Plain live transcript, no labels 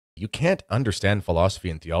You can't understand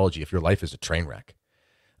philosophy and theology if your life is a train wreck.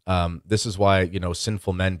 This is why,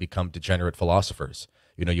 sinful men become degenerate philosophers.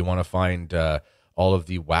 You want to find all of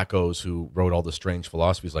the wackos who wrote all the strange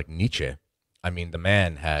philosophies like Nietzsche. I mean, the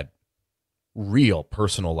man had real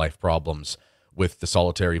personal life problems with the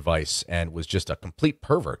solitary vice and was just a complete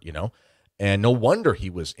pervert, and no wonder he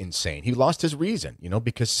was insane. He lost his reason,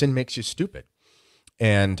 because sin makes you stupid.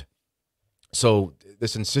 And so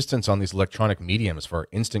this insistence on these electronic mediums for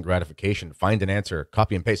instant gratification, find an answer,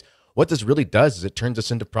 copy and paste, what this really does is it turns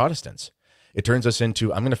us into Protestants. It turns us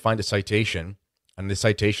into, I'm going to find a citation, and the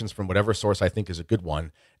citation's from whatever source I think is a good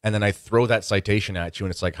one, and then I throw that citation at you,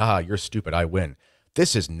 and it's like, haha, you're stupid, I win.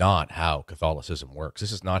 This is not how Catholicism works.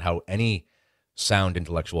 This is not how any sound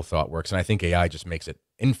intellectual thought works, and I think AI just makes it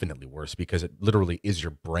infinitely worse because it literally is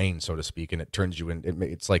your brain, so to speak, and it turns you in,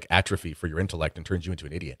 it's like atrophy for your intellect and turns you into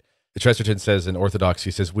an idiot. Chesterton says in Orthodoxy,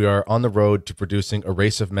 he says, we are on the road to producing a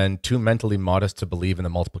race of men too mentally modest to believe in the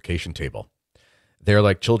multiplication table. They are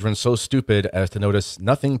like children so stupid as to notice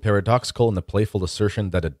nothing paradoxical in the playful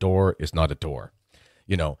assertion that a door is not a door.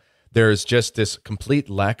 There's just this complete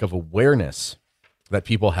lack of awareness that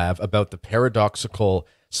people have about the paradoxical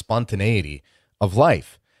spontaneity of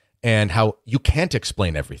life and how you can't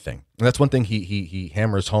explain everything. And that's one thing he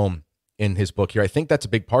hammers home in his book here. I think that's a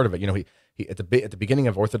big part of it. He at the beginning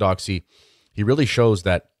of Orthodoxy, he really shows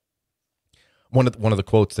that one of the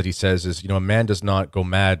quotes that he says is, a man does not go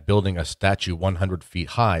mad building a statue 100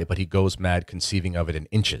 feet high, but he goes mad conceiving of it in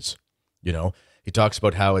inches. He talks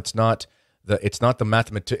about how it's not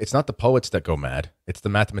the poets that go mad. It's the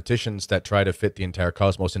mathematicians that try to fit the entire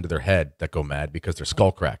cosmos into their head that go mad because they're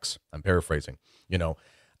skull cracks. I'm paraphrasing.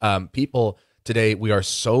 People today, we are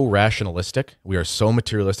so rationalistic. We are so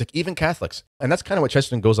materialistic, even Catholics. And that's kind of what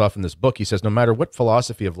Chesterton goes off in this book. He says, no matter what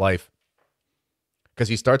philosophy of life, because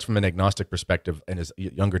he starts from an agnostic perspective in his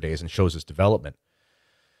younger days and shows his development.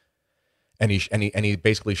 And he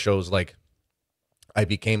basically shows, like, I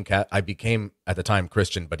became at the time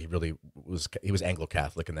Christian, but he was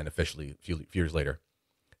Anglo-Catholic, and then officially a few years later.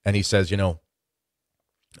 And he says,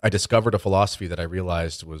 I discovered a philosophy that I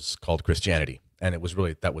realized was called Christianity, and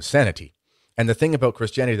that was sanity. And the thing about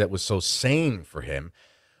Christianity that was so sane for him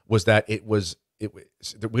was that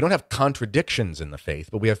we don't have contradictions in the faith,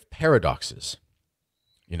 but we have paradoxes.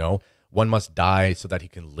 One must die so that he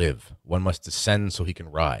can live. One must descend so he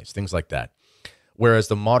can rise, things like that. Whereas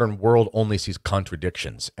the modern world only sees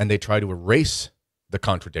contradictions, and they try to erase the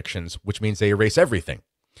contradictions, which means they erase everything.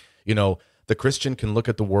 The Christian can look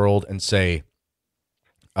at the world and say,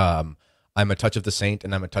 I'm a touch of the saint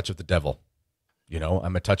and I'm a touch of the devil.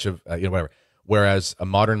 I'm a touch of, whatever. Whereas a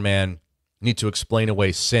modern man needs to explain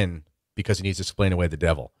away sin because he needs to explain away the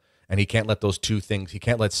devil. And he can't let those two things, he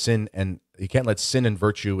can't let sin and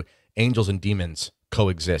virtue, angels and demons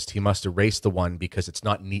coexist. He must erase the one because it's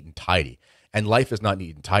not neat and tidy. And life is not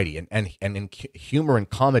neat and tidy. And in humor and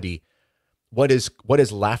comedy, what is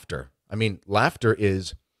laughter? I mean, laughter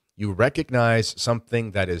is you recognize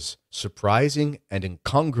something that is surprising and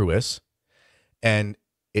incongruous, and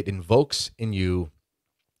it invokes in you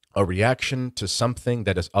a reaction to something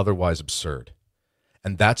that is otherwise absurd.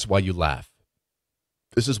 And that's why you laugh.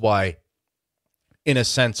 This is why, in a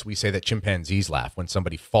sense, we say that chimpanzees laugh when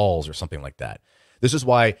somebody falls or something like that. This is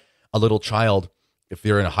why a little child, if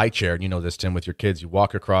you're in a high chair, and you know this, Tim, with your kids, you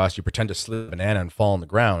walk across, you pretend to slip a banana and fall on the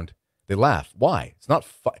ground, they laugh. Why?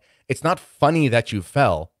 It's not funny that you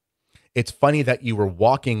fell. It's funny that you were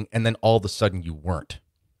walking and then all of a sudden you weren't.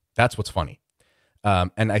 That's what's funny.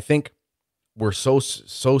 And I think we're so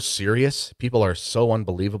serious. People are so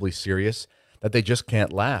unbelievably serious that they just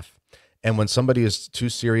can't laugh. And when somebody is too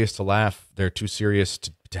serious to laugh, they're too serious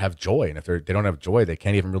to have joy. And if they don't have joy, they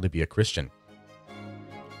can't even really be a Christian.